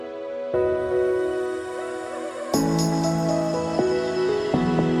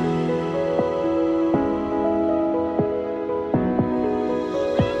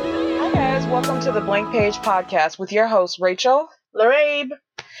to the Blank Page podcast with your hosts, Rachel, Larabe,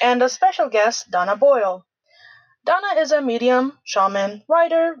 and a special guest, Donna Boyle. Donna is a medium, shaman,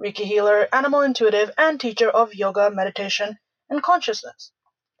 writer, Reiki healer, animal intuitive, and teacher of yoga, meditation, and consciousness.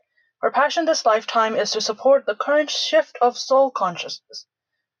 Her passion this lifetime is to support the current shift of soul consciousness.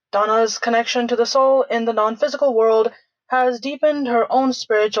 Donna's connection to the soul in the non-physical world has deepened her own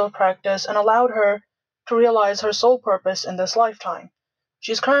spiritual practice and allowed her to realize her soul purpose in this lifetime.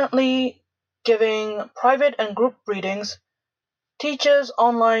 She's currently giving private and group readings, teaches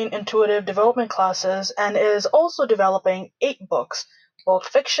online intuitive development classes, and is also developing 8 books, both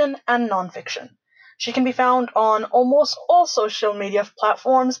fiction and nonfiction. She can be found on almost all social media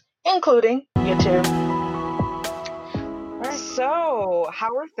platforms, including YouTube. So,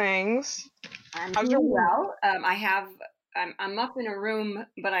 how are things? I'm How's your doing week? well. I'm up in a room,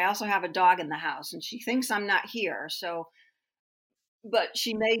 but I also have a dog in the house, and she thinks I'm not here. So, but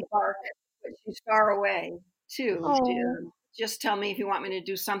she may bark, but she's far away too. Just tell me if you want me to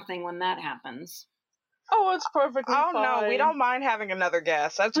do something when that happens. Oh, it's perfectly Oh, fine. no, we don't mind having another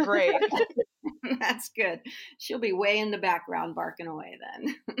guest. That's great. That's good. She'll be way in the background barking away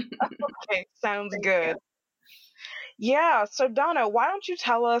then. Okay, sounds Thank good. you. Yeah, so Donna, why don't you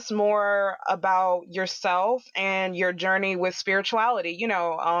tell us more about yourself and your journey with spirituality?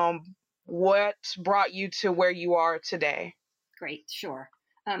 What brought you to where you are today? Great, sure.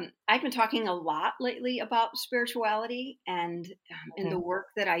 I've been talking a lot lately about spirituality, and in the work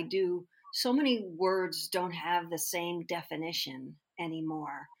that I do, so many words don't have the same definition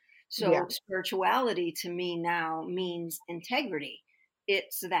anymore. So Yeah. spirituality to me now means integrity.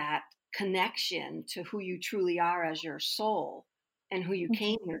 It's that connection to who you truly are as your soul and who you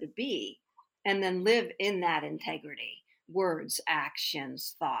came here to be, and then live in that integrity, words,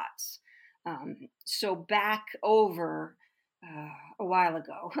 actions, thoughts. So back over a while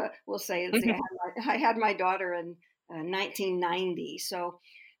ago, we'll say I had my daughter in 1990. So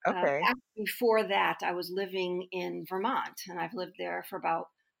Okay. back before that, I was living in Vermont, and I've lived there for about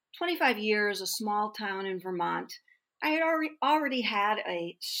 25 years, a small town in Vermont. I had already had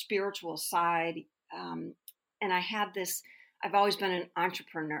a spiritual side, and I had this. I've always been an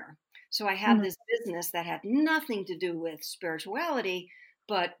entrepreneur, so I had this business that had nothing to do with spirituality,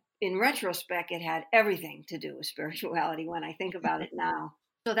 but in retrospect, it had everything to do with spirituality when I think about it now.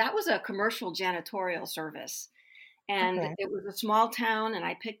 So that was a commercial janitorial service. And Okay. it was a small town, and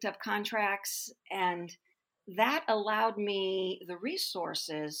I picked up contracts, and that allowed me the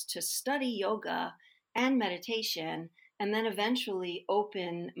resources to study yoga and meditation, and then eventually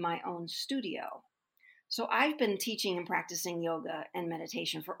open my own studio. So I've been teaching and practicing yoga and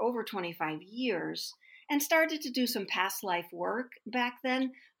meditation for over 25 years and started to do some past life work back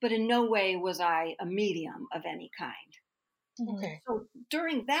then, but in no way was I a medium of any kind. Okay. So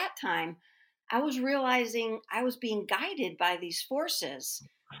during that time, I was realizing I was being guided by these forces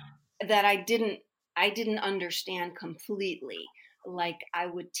that I didn't understand completely. Like I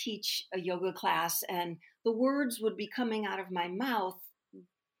would teach a yoga class and the words would be coming out of my mouth,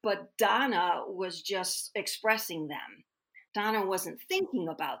 but Donna was just expressing them. Donna wasn't thinking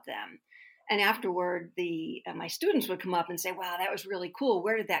about them. And afterward, my students would come up and say, "Wow, that was really cool.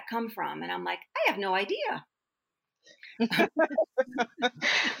 Where did that come from?" And I'm like, "I have no idea."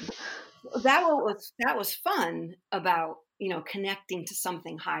 That was fun about connecting to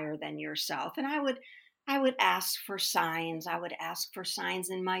something higher than yourself. And I would ask for signs. I would ask for signs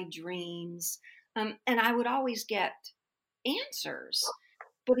in my dreams, and I would always get answers.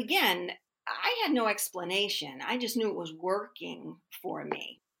 But again, I had no explanation. I just knew it was working for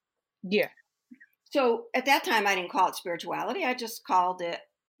me. Yeah. So at that time, I didn't call it spirituality. I just called it,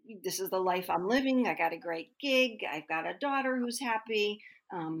 this is the life I'm living. I got a great gig. I've got a daughter who's happy.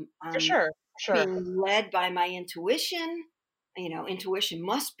 For I'm sure. being led by my intuition. Intuition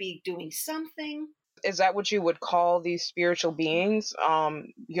must be doing something. Is that what you would call these spiritual beings?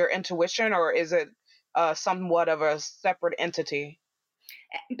 Your intuition, or is it somewhat of a separate entity?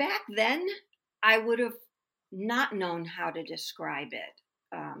 Back then, I would have not known how to describe it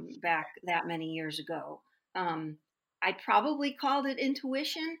back that many years ago. I probably called it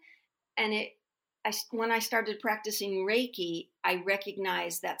intuition, and when I started practicing Reiki, I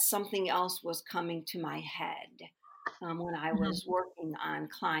recognized that something else was coming to my head when I was working on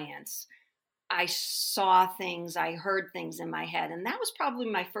clients. I saw things, I heard things in my head, and that was probably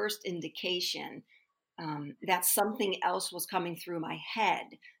my first indication that something else was coming through my head,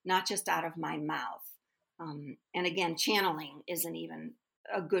 not just out of my mouth. And again, channeling isn't even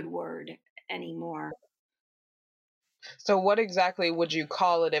a good word anymore. So, what exactly would you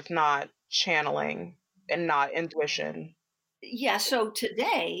call it if not channeling and not intuition? Yeah, so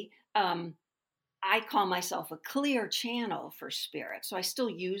today, I call myself a clear channel for spirit. So I still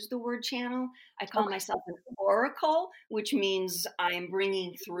use the word channel. I call Okay. myself an oracle, which means I am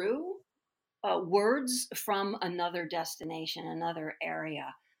bringing through words from another destination, another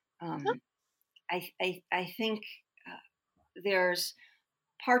area. Um, I think there's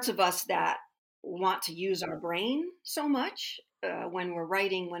parts of us that want to use our brain so much when we're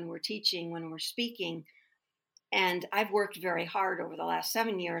writing, when we're teaching, when we're speaking. And I've worked very hard over the last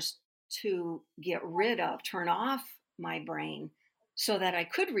 7 years to turn off my brain so that I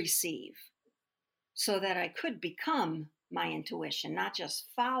could receive, so that I could become my intuition, not just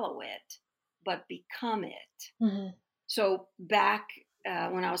follow it, but become it. Mm-hmm. So back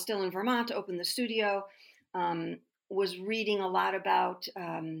when I was still in Vermont, opened the studio, um, was reading a lot about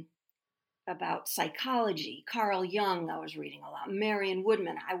psychology. Carl Jung, I was reading a lot. Marion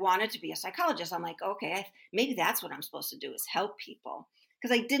Woodman. I wanted to be a psychologist. I'm like, okay, maybe that's what I'm supposed to do is help people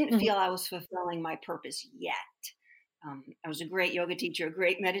because I didn't Mm-hmm. feel I was fulfilling my purpose yet. I was a great yoga teacher, a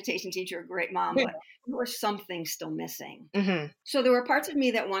great meditation teacher, a great mom, but there was something still missing. Mm-hmm. So there were parts of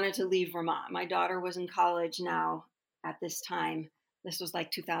me that wanted to leave Vermont. My daughter was in college now at this time. This was like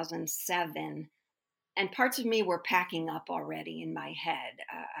 2007. And parts of me were packing up already in my head.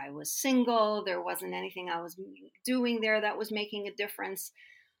 I was single. There wasn't anything I was doing there that was making a difference.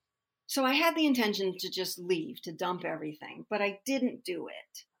 So I had the intention to just leave, to dump everything, but I didn't do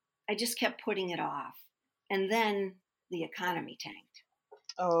it. I just kept putting it off. And then the economy tanked.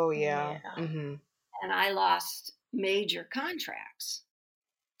 Oh yeah. Yeah. Mm-hmm. And I lost major contracts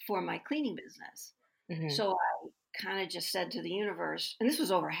for my cleaning business. Mm-hmm. So I kind of just said to the universe, and this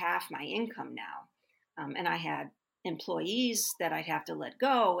was over half my income now. And I had employees that I'd have to let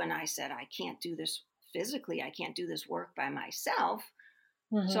go. And I said, I can't do this physically. I can't do this work by myself.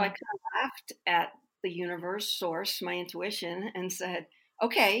 So I Mm-hmm. kind of laughed at the universe, source, my intuition, and said,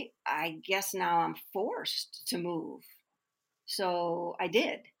 okay, I guess now I'm forced to move. So I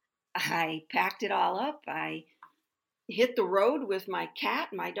did. I packed it all up. I hit the road with my cat.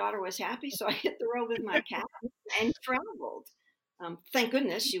 My daughter was happy, so I hit the road with my cat and traveled. Thank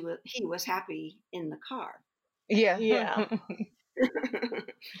goodness he was happy in the car. Yeah. Yeah.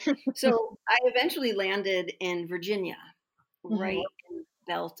 So I eventually landed in Virginia, Mm-hmm. right in the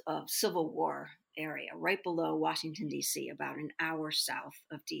belt of Civil War area, right below Washington, D.C., about an hour south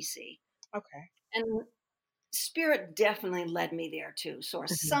of D.C. Okay. And spirit definitely led me there too. So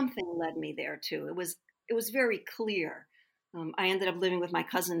Mm-hmm. something led me there too. It was very clear. I ended up living with my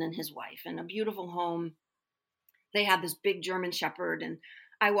cousin and his wife in a beautiful home. They had this big German Shepherd, and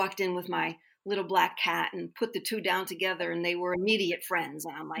I walked in with my little black cat and put the two down together, and they were immediate friends.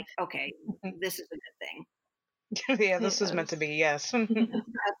 And I'm like, okay, this is a good thing. Yeah, this was meant to Yes. be. Yes.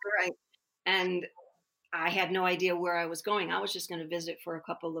 That's right. And I had no idea where I was going. I was just going to visit for a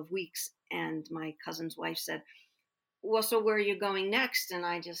couple of weeks. And my cousin's wife said, well, so where are you going next? And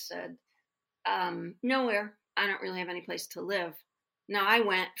I just said, nowhere. I don't really have any place to live. Now I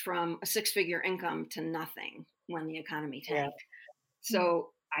went from a 6-figure income to nothing when the economy Yeah. tanked.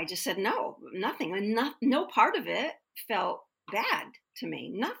 So I just said no, nothing, and no part of it felt bad to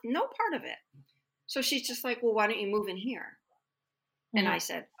me. No part of it. So she's just like, well, why don't you move in here? And Mm-hmm. I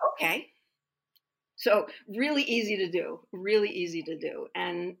said, okay. So really easy to do, really easy to do.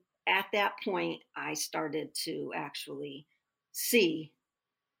 And at that point, I started to actually see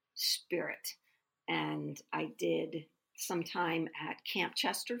spirit. And I did some time at Camp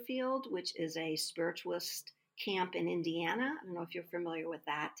Chesterfield, which is a spiritualist camp in Indiana. I don't know if you're familiar with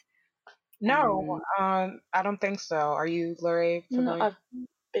that. No, And I don't think so. Are you, Lori, No, familiar? I've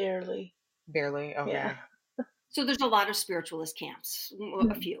barely. Barely. Yeah. Okay. so there's a lot of spiritualist camps, a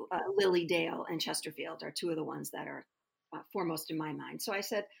Mm-hmm. few. Lily Dale and Chesterfield are two of the ones that are foremost in my mind. So I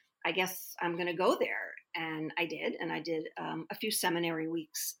said, I guess I'm going to go there. And I did. And I did a few seminary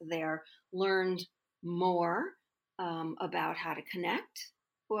weeks there, learned more about how to connect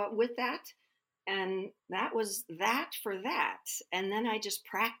with that. And that was that for that. And then I just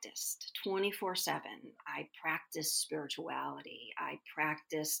practiced 24/7. I practiced spirituality, I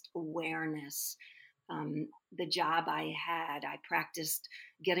practiced awareness. The job I had, I practiced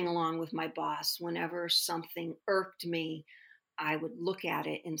getting along with my boss. Whenever something irked me, I would look at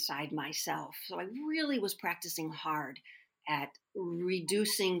it inside myself. So I really was practicing hard at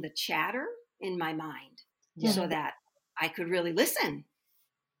reducing the chatter in my mind Yeah. so Mm-hmm. that I could really listen.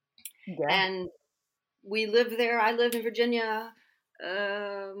 Yeah. And we lived there. I lived in Virginia,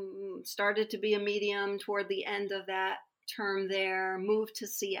 started to be a medium toward the end of that term there, moved to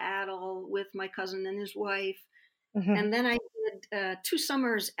Seattle with my cousin and his wife. Hmm. And then I did 2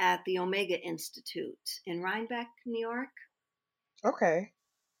 summers at the Omega Institute in Rhinebeck, New York. Okay.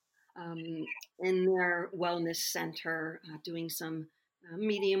 um, in their wellness center, doing some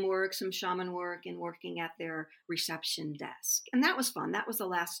medium work, some shaman work, and working at their reception desk. And that was fun. That was the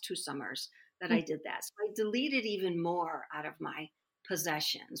last 2 summers that I did that. So I deleted even more out of my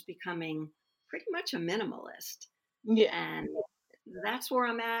possessions, becoming pretty much a minimalist. Yeah. And that's where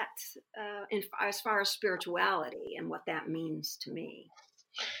I'm at as far as spirituality and what that means to me.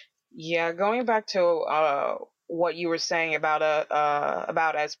 Yeah, going back to what you were saying about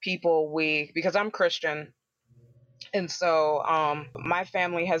as people, we, because I'm Christian, and so my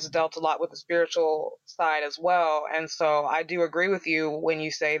family has dealt a lot with the spiritual side as well, and so I do agree with you when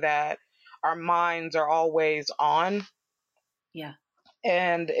you say that our minds are always on, Yeah.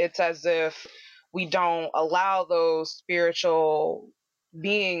 and it's as if we don't allow those spiritual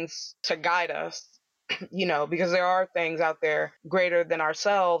beings to guide us, because there are things out there greater than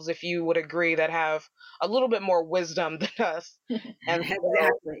ourselves, if you would agree, that have a little bit more wisdom than us. And so,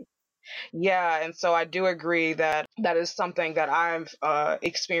 Exactly. yeah, and so I do agree that that is something that I've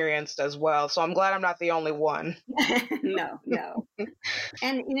experienced as well. So I'm glad I'm not the only one. No, no.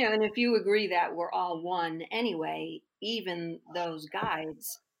 And, and if you agree that we're all one anyway, even those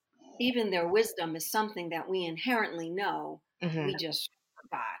guides, even their wisdom is something that we inherently know, Hmm. we just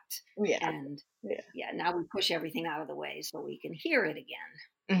forgot. Yeah. And Yeah. yeah, now we push everything out of the way so we can hear it again.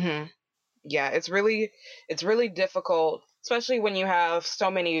 Hmm. Yeah, it's really difficult, especially when you have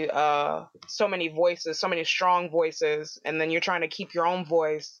so many voices, so many strong voices, and then you're trying to keep your own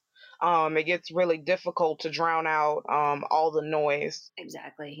voice. It gets really difficult to drown out all the noise.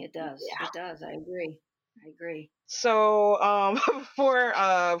 Exactly. It does. Yeah. It does. I agree. I agree. So,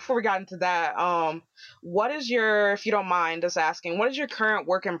 before we got into that, what is your, if you don't mind us asking, what is your current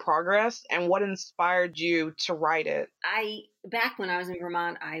work in progress, and what inspired you to write it? Back when I was in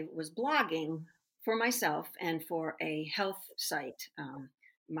Vermont, I was blogging for myself and for a health site.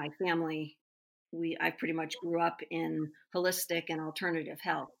 My family, I pretty much grew up in holistic and alternative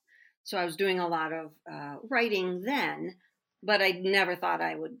health. So I was doing a lot of writing then, but I never thought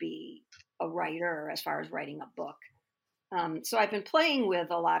I would be a writer as far as writing a book. So I've been playing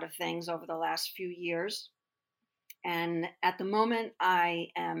with a lot of things over the last few years. And at the moment, I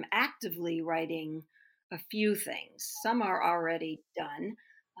am actively writing a few things. Some are already done.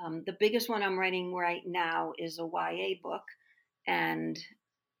 The biggest one I'm writing right now is a YA book. And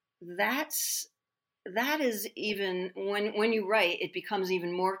that's that is, even when you write, it becomes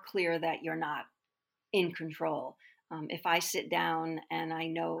even more clear that you're not in control. If I sit down and I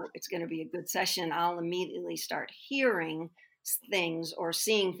know it's going to be a good session, I'll immediately start hearing things or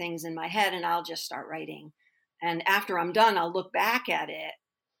seeing things in my head, and I'll just start writing. And after I'm done, I'll look back at it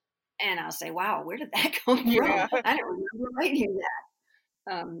and I'll say, wow, where did that come from? Yeah. I don't remember writing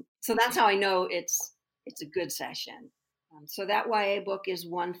that. So that's how I know it's a good session. So that YA book is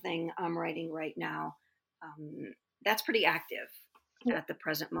one thing I'm writing right now. That's pretty active at the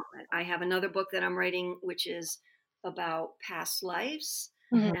present moment. I have another book that I'm writing, which is about past lives,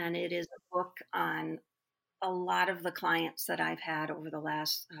 Mhm. and it is a book on a lot of the clients that I've had over the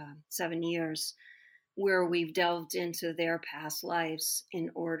last 7 years, where we've delved into their past lives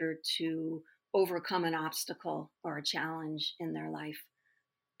in order to overcome an obstacle or a challenge in their life.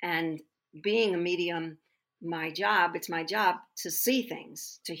 And being a medium, it's my job to see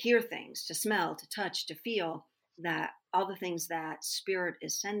things, to hear things, to smell, to touch, to feel, that all the things that spirit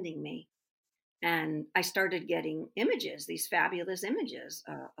is sending me. And I started getting images, these fabulous images,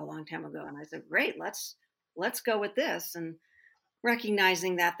 a long time ago. And I said, great, let's go with this. And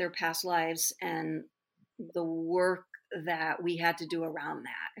recognizing that they're past lives and the work that we had to do around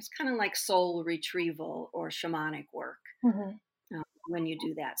that. It's kind of like soul retrieval or shamanic work Mhm. when you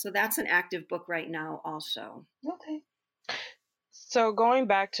do that. So that's an active book right now, also. Okay. So going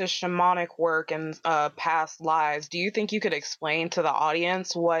back to shamanic work and past lives, do you think you could explain to the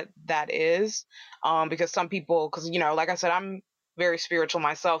audience what that is? Because some people, because like I said, I'm very spiritual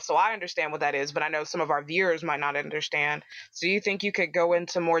myself, so I understand what that is, but I know some of our viewers might not understand. So do you think you could go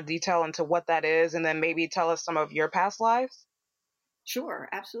into more detail into what that is, and then maybe tell us some of your past lives? Sure,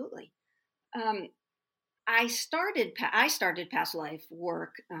 absolutely. Um, I started past life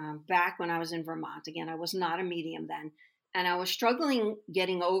work back when I was in Vermont. Again, I was not a medium then, and I was struggling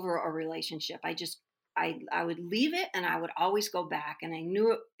getting over a relationship. I would leave it, and I would always go back, and I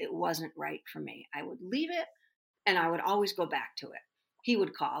knew it wasn't right for me. I would leave it, and I would always go back to it. He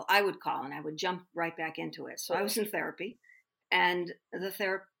would call, I would call, and I would jump right back into it. So I was in therapy, and the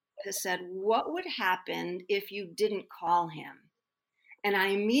therapist said, "What would happen if you didn't call him?" And I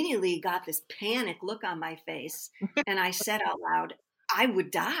immediately got this panic look on my face. And I said out loud, I would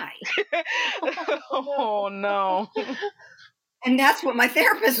die. Oh no. And that's what my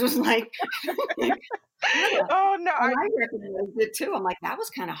therapist was like. Oh no, And I recognized it too. I'm like, that was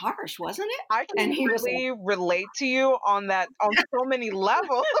kind of harsh, wasn't it? I can And he was like, really relate to you on so many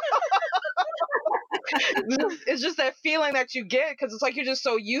levels. It's just that feeling that you get because it's like you're just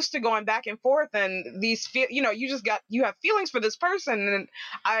so used to going back and forth, and you have feelings for this person, and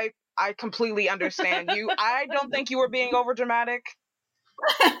I completely understand you. I don't think you were being over dramatic.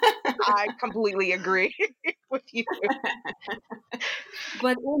 I completely agree with you.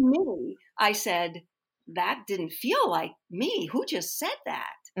 but in me, I said, that didn't feel like me. Who just said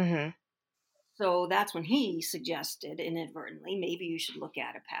that? Mm-hmm. So that's when he suggested inadvertently, maybe you should look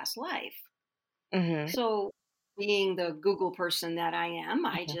at a past life. Mm-hmm. So, being the Google person that I am,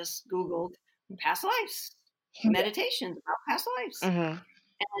 I just Googled past lives, meditations about past lives. Mm-hmm.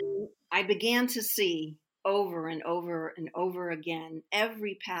 And I began to see over and over and over again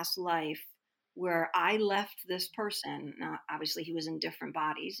every past life where I left this person. Now, obviously, he was in different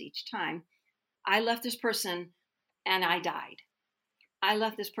bodies each time. I left this person and I died. I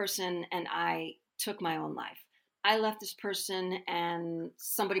left this person and I took my own life. I left this person and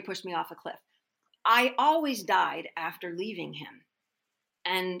somebody pushed me off a cliff. I always died after leaving him.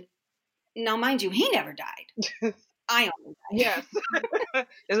 And now, mind you, he never died. I only died. Yes.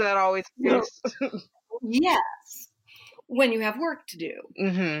 Isn't that always the case? Yes. When you have work to do.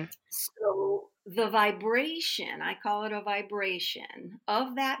 Mm-hmm. So the vibration, I call it a vibration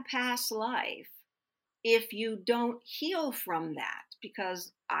of that past life, if you don't heal from that,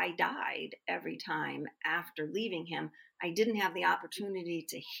 because I died every time after leaving him, I didn't have the opportunity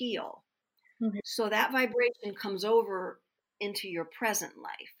to heal. Mhm. So that vibration comes over into your present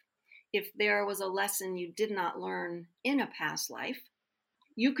life. If there was a lesson you did not learn in a past life,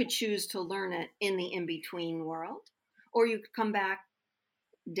 you could choose to learn it in the in-between world, or you could come back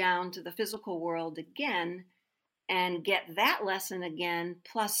down to the physical world again and get that lesson again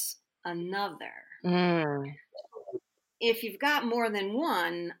plus another. Mm. If you've got more than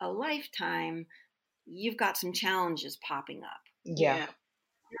one a lifetime, you've got some challenges popping up. Yeah.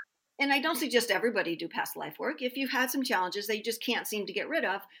 And I don't suggest everybody do past life work. If you've had some challenges that you just can't seem to get rid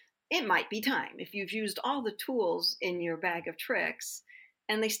of, it might be time. If you've used all the tools in your bag of tricks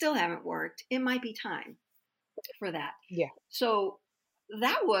and they still haven't worked, it might be time for that. Yeah. So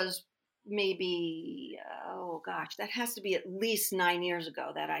that was maybe, oh gosh, that has to be at least 9 years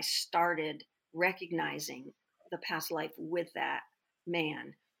ago that I started recognizing the past life with that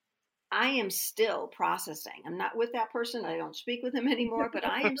man. I am still processing. I'm not with that person. I don't speak with him anymore, but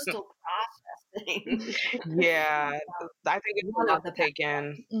I am still processing. Yeah. I think it's a One lot of the to take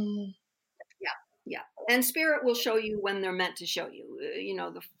in. Mm. Yeah. And spirit will show you when they're meant to show you. You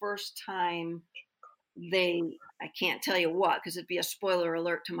know, the first time I can't tell you what, because it'd be a spoiler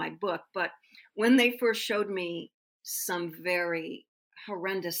alert to my book, but when they first showed me some very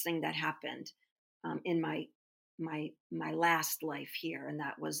horrendous thing that happened in my last life here, and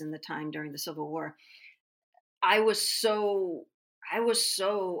that was in the time during the Civil War, I was so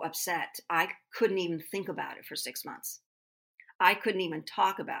upset. I couldn't even think about it for 6 months. I couldn't even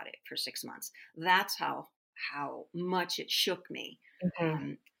talk about it for 6 months. That's how much it shook me.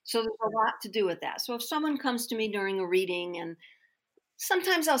 Mm-hmm. So there's a lot to do with that. So if someone comes to me during a reading, and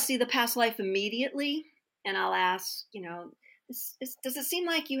sometimes I'll see the past life immediately, and I'll ask, does it seem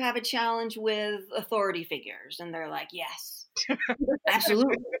like you have a challenge with authority figures? And they're like, yes,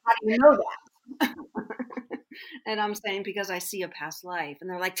 absolutely. How do you know that? And I'm saying, because I see a past life. And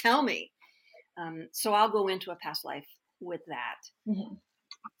they're like, tell me. So I'll go into a past life with that. Mhm.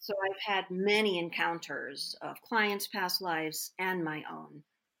 So I've had many encounters of clients' past lives and my own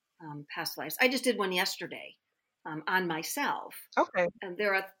past lives. I just did one yesterday on myself. Okay. And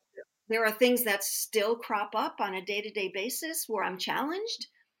there are things that still crop up on a day-to-day basis where I'm challenged,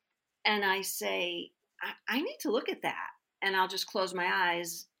 and I say, I need to look at that. And I'll just close my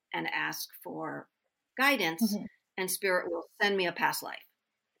eyes and ask for guidance, Mhm. and spirit will send me a past life.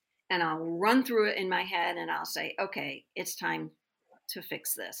 And I'll run through it in my head, and I'll say, okay, it's time to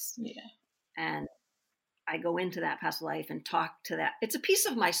fix this. Yeah. And I go into that past life and talk to that. It's a piece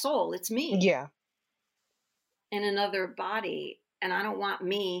of my soul. It's me. Yeah. In another body. And I don't want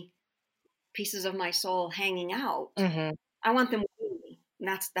pieces of my soul hanging out. Mm-hmm. I want them with me. And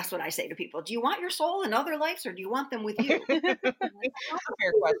that's what I say to people. Do you want your soul in other lives, or do you want them with you? Fair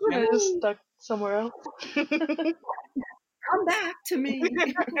question. I just stuck somewhere else. Come back to me.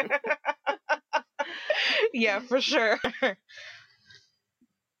 Yeah, for sure.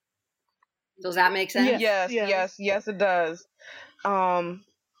 Does that make sense? Yes, it does.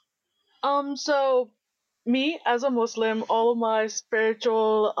 So me as a Muslim, all of my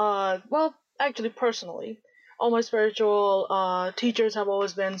spiritual, well, actually personally, all my spiritual teachers have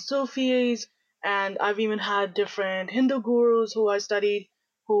always been Sufis, and I've even had different Hindu gurus who I studied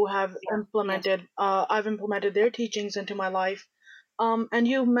who have Yes. I've implemented their teachings into my life. And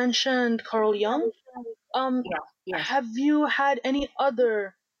you mentioned Carl Jung. Yes. Yes. Have you had any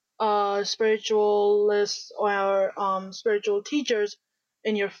other spiritualists or spiritual teachers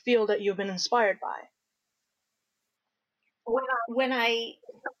in your field that you've been inspired by? When I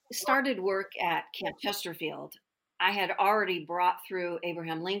started work at Camp Chesterfield, I had already brought through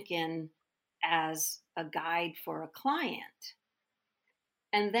Abraham Lincoln as a guide for a client.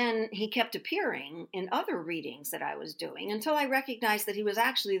 And then he kept appearing in other readings that I was doing until I recognized that he was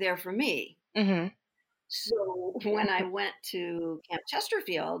actually there for me. Mm-hmm. So when I went to Camp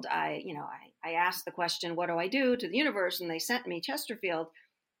Chesterfield, I asked the question, what do I do to the universe? And they sent me Chesterfield.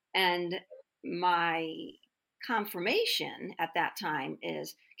 And my confirmation at that time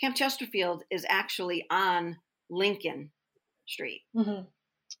is Camp Chesterfield is actually on Lincoln Street. Mm-hmm.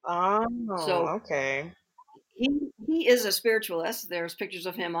 Oh, So okay. he is a spiritualist. There's pictures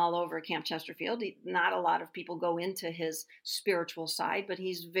of him all over Camp Chesterfield. Not a lot of people go into his spiritual side, but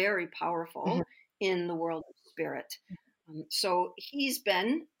he's very Mhm. powerful in the world of spirit. So he's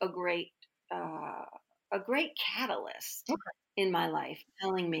been uh, a great catalyst Okay. in my life,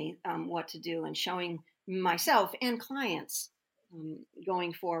 telling me what to do and showing myself and clients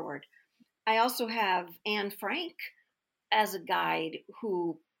going forward. I also have Anne Frank as a guide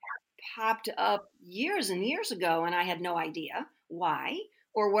who popped up years and years ago, and I had no idea why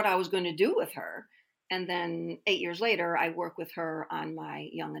or what I was going to do with her. And then 8 years later, I work with her on my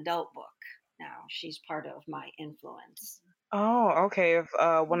young adult book. Now she's part of my influence. Oh, okay. If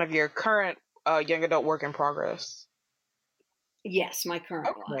one of your current young adult work in progress. Yes, my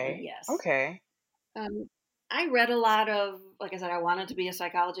current one. Okay. Yes. Okay. Um, I read a lot of, like I said, I wanted to be a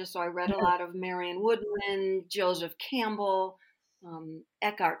psychologist, so I read a lot of Marion Woodman, Joseph Campbell,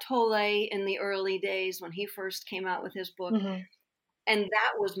 Eckhart Tolle in the early days when he first came out with his book, Mm-hmm. and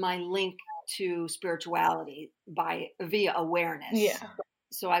that was my link to spirituality via awareness. Yeah.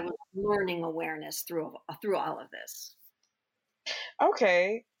 So I was learning awareness through all of this.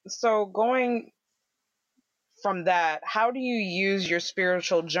 Okay. So going from that, how do you use your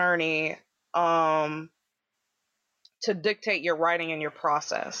spiritual journey um to dictate your writing and your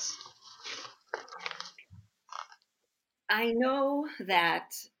process? I know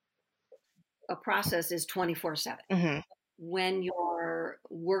that a process is 24/7. Mhm. When you're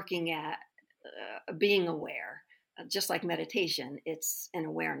working at being aware, just like meditation, it's an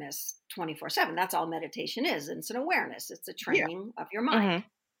awareness 24/7. That's all meditation is. It's an awareness, it's a Yeah. training of your mind. Mhm.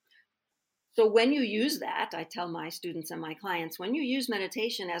 So when you use that, I tell my students and my clients, when you use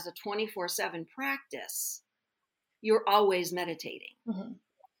meditation as a 24/7 practice, you're always meditating. Mm-hmm.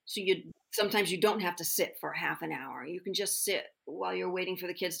 So sometimes you don't have to sit for half an hour. You can just sit while you're waiting for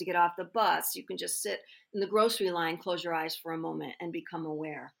the kids to get off the bus. You can just sit in the grocery line, close your eyes for a moment and become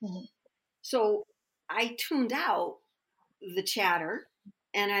aware. Mm-hmm. So I tuned out the chatter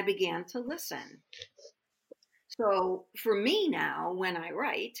and I began to listen. So for me now, when I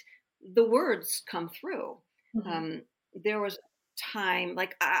write, the words come through. Mm-hmm. Um, there was time,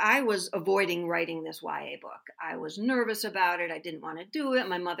 like I was avoiding writing this YA book. I was nervous about it. I didn't want to do it.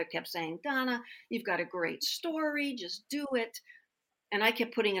 My mother kept saying, Donna, you've got a great story, just do it. And I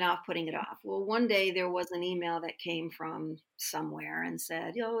kept putting it off, putting it off. Well, one day there was an email that came from somewhere and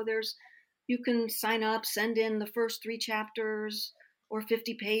said, you can sign up, send in the first 3 chapters or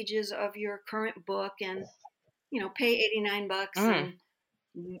 50 pages of your current book and, pay $89 Mm.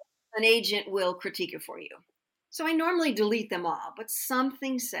 and an agent will critique it for you. So I normally delete them all, but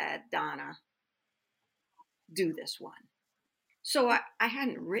something said, Donna, do this one. So I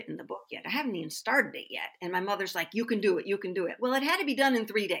hadn't written the book yet. I haven't even started it yet. And my mother's like, you can do it. You can do it. Well, it had to be done in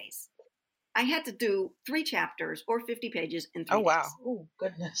 3 days. I had to do 3 chapters or 50 pages in Oh 3 days. wow. Oh,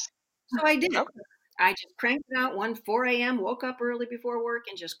 goodness. So I did. Okay. I just cranked it out 4 a.m., woke up early before work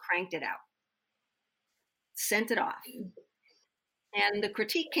and just cranked it out. Sent it off. And the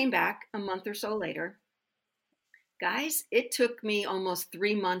critique came back a month or so later. Guys, it took me almost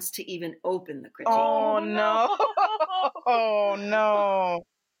 3 months to even open the critique. Oh no. Oh no.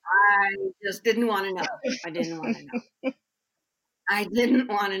 I just didn't want to know. I didn't want to know. I didn't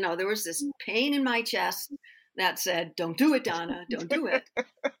want to know. There was this pain in my chest that said, don't do it, Donna, don't do it.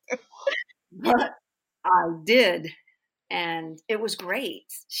 But I did. And it was great.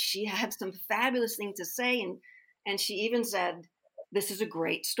 She had some fabulous things to say. And she even said, this is a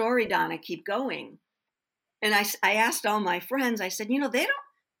great story, Donna, keep going. And I asked all my friends, I said,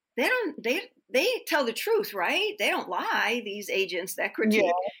 they tell the truth, right? They don't lie, these agents that critique.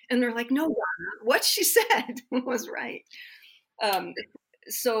 Yeah. And they're like, no, Donna, what she said was right.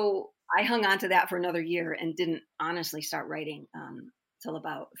 So I hung on to that for another year and didn't honestly start writing till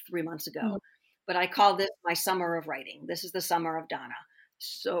about 3 months ago. But I call this my summer of writing. This is the summer of Donna.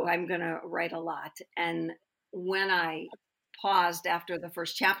 So I'm going to write a lot. And when I paused after the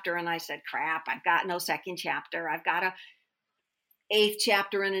first chapter and I said, crap, I've got no second chapter. I've got a 8th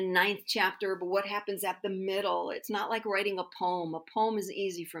chapter and a 9th chapter, but what happens at the middle? It's not like writing a poem. A poem is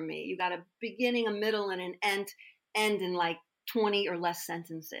easy for me. You got a beginning, a middle, and an end in like 20 or less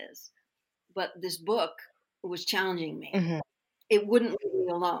sentences. But this book was challenging me. Mm-hmm. It wouldn't leave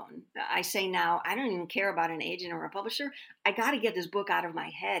me alone. I say now, I don't even care about an agent or a publisher. I got to get this book out of my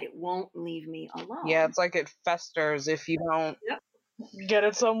head. It won't leave me alone. Yeah, it's like it festers if you don't get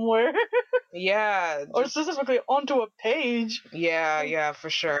it somewhere. Yeah. Or specifically onto a page. Yeah, for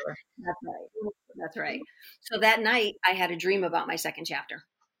sure. That's right. So that night I had a dream about my second chapter.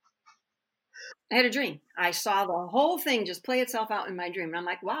 I had a dream. I saw the whole thing just play itself out in my dream. And I'm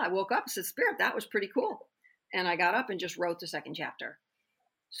like, wow, I woke up and said, Spirit, that was pretty cool. And I got up and just wrote the second chapter.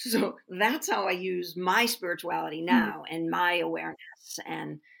 So that's how I use my spirituality now and my awareness.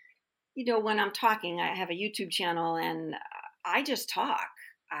 And, when I'm talking, I have a YouTube channel and I just talk.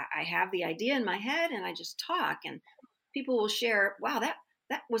 I have the idea in my head and I just talk, and people will share, wow, that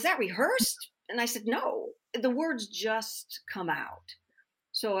was that rehearsed? And I said, no, the words just come out.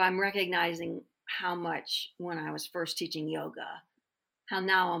 So I'm recognizing how much when I was first teaching yoga, how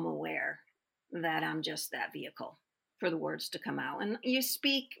now I'm aware that I'm just that vehicle for the words to come out. And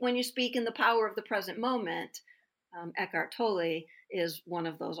when you speak in the power of the present moment, Eckhart Tolle is one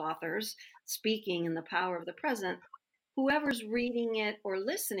of those authors, speaking in the power of the present. Whoever's reading it or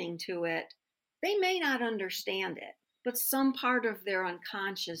listening to it, they may not understand it, but some part of their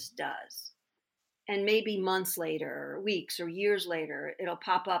unconscious does. And maybe months later, or weeks or years later, it'll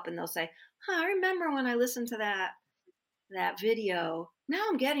pop up and they'll say, I remember when I listened to that video. Now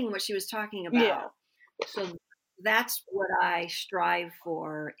I'm getting what she was talking about. Yeah. So that's what I strive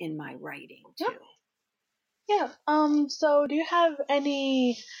for in my writing too. Yeah. So do you have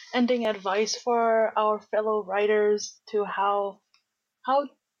any ending advice for our fellow writers to how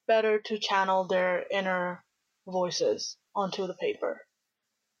better to channel their inner voices onto the paper?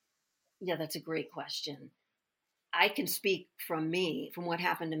 Yeah, that's a great question. I can speak from what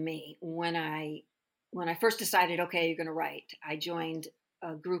happened to me when I first decided, okay, you're going to write. I joined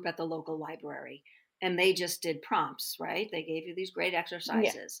a group at the local library and they just did prompts, right? They gave you these great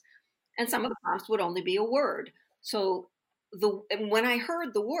exercises. And some of the prompts would only be a word. So when I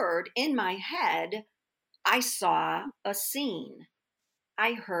heard the word in my head, I saw a scene.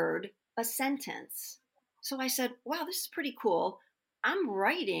 I heard a sentence. So I said, wow, this is pretty cool. I'm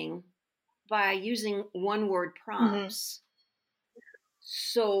writing by using one-word prompts.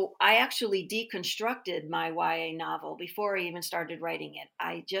 So I actually deconstructed my YA novel before I even started writing it.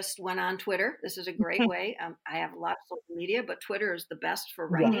 I just went on Twitter. This is a great way. I have a lot of social media, but Twitter is the best for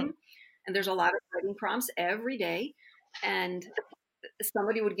writing. And there's a lot of writing prompts every day. And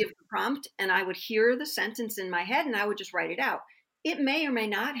somebody would give the prompt and I would hear the sentence in my head and I would just write it out. It may or may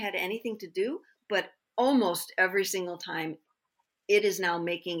not have anything to do, but almost every single time it is now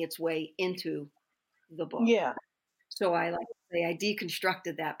making its way into the book. Yeah. So I like to say I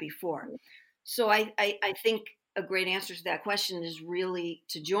deconstructed that before. So I think a great answer to that question is really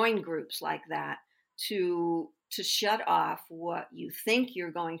to join groups like that, to shut off what you think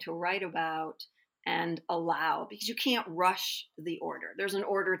you're going to write about and allow, because you can't rush the order. There's an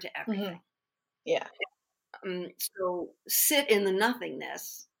order to everything. Yeah. So sit in the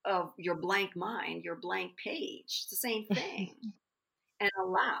nothingness of your blank mind, your blank page. It's the same thing. And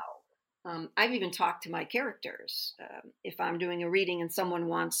allow. I've even talked to my characters. If I'm doing a reading and someone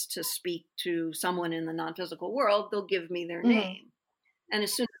wants to speak to someone in the non-physical world, they'll give me their name. And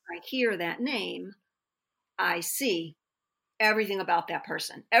as soon as I hear that name, I see everything about that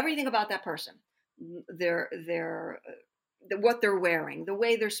person. What they're wearing, the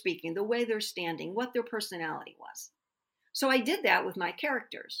way they're speaking, the way they're standing, what their personality was. So I did that with my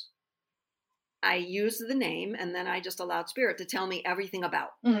characters. I used the name and then I just allowed Spirit to tell me everything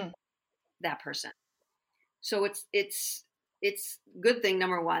about that person. So it's good thing,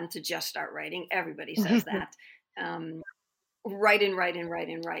 number one, to just start writing. Everybody says that.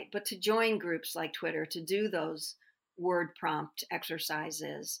 Write. But to join groups like Twitter, to do those word prompt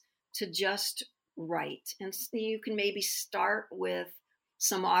exercises, to just write. And you can maybe start with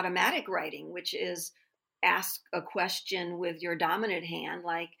some automatic writing, which is ask a question with your dominant hand,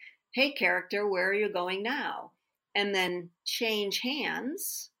 like, hey, character, where are you going now? and then change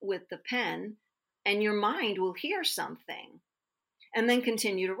hands with the pen, and your mind will hear something and then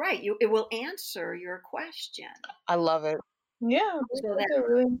continue to write. It will answer your question. I love it. Yeah, So that's a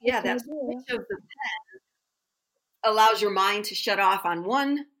really that interesting idea. switch of the allows your mind to shut off on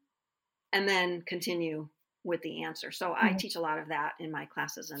one and then continue with the answer. So I teach a lot of that in my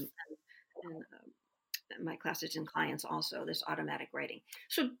classes and my classes and clients also, this automatic writing.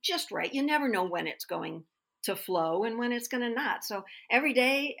 So just write. You never know when it's going to flow and when it's going to not. So every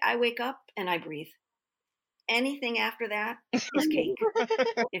day I wake up and I breathe. Anything after that is cake.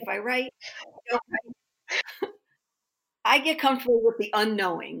 If I write, I get comfortable with the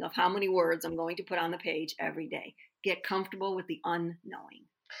unknowing of how many words I'm going to put on the page every day. Get comfortable with the unknowing.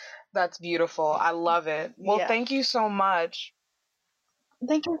 That's beautiful. I love it. Well, Yeah. thank you so much.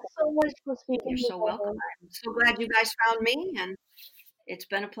 Thank you so much for speaking You're with so welcome. us. I'm so glad you guys found me, and it's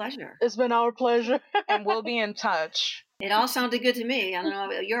been a pleasure. It's been our pleasure. And we'll be in touch. It all sounded good to me. I don't know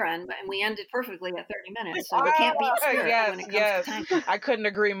about your end, but we ended perfectly at 30 minutes, so we can't beat spirit Yes, when it comes yes. to time. I couldn't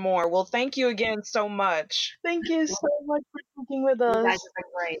agree more. Well, thank you again so much. Thank you so much for speaking with You us. guys have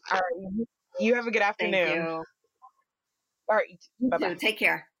been great. All right. You have a good Thank afternoon. you. All right. You Bye-bye. too. Take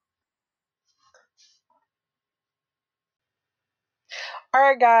care. All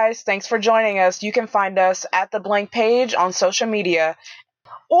right, guys. Thanks for joining us. You can find us at The Blank Page on social media.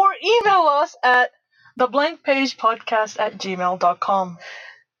 Or email us at theblankpagepodcast@gmail.com.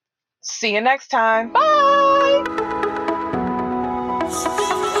 See you next time. Bye!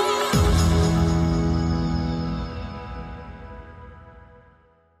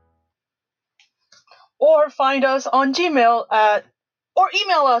 Or find us on Gmail or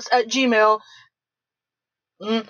email us at Gmail.